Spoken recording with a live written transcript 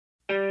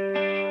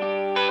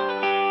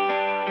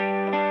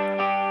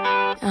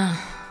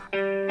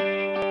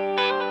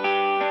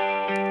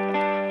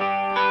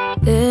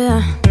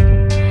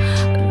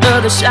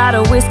Another shot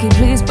of whiskey,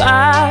 please,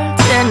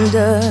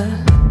 bartender.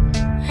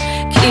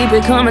 Keep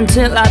it coming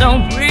till I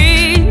don't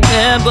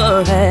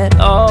remember at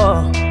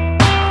all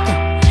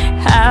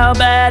how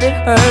bad it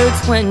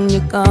hurts when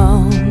you're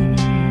gone.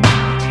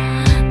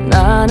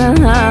 Na na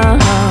na.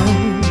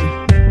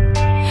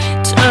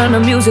 Turn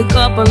the music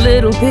up a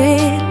little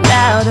bit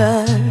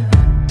louder.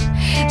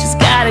 Just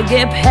gotta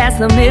get past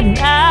the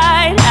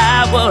midnight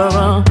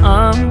hour.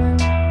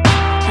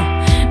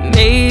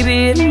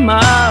 Maybe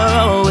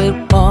tomorrow it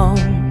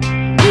won't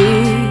be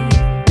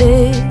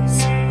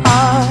this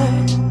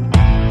hard.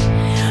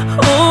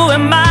 Who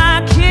am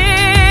I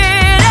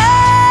kidding?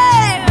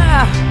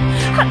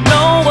 I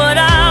know what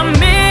I'm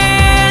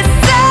missing.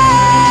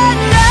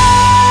 No,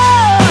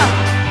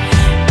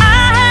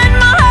 I had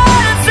my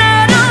heart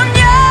set on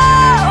you,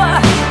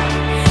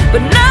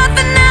 but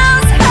nothing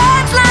else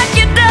hurts like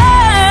you do.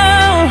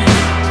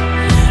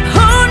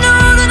 Who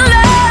knew that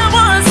love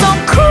was so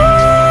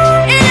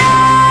cruel?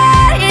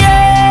 Yeah,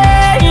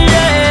 yeah,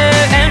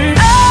 yeah. And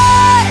I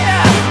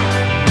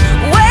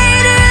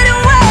waited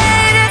and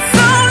waited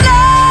so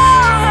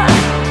long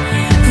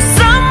for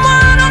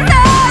someone who'll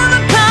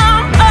never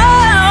come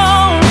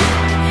home.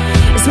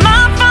 It's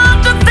my fault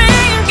to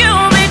think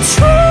you'll be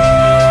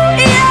true.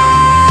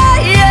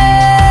 Yeah,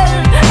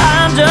 yeah.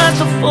 I'm just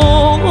a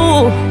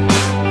fool.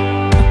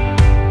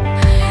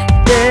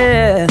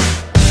 Yeah.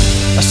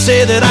 I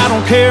say that I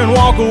don't care and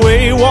walk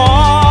away,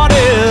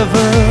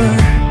 whatever.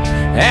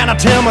 And I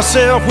tell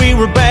myself we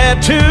were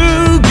bad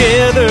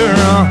together,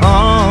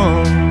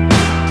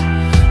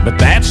 But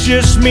that's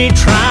just me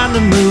trying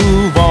to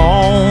move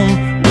on.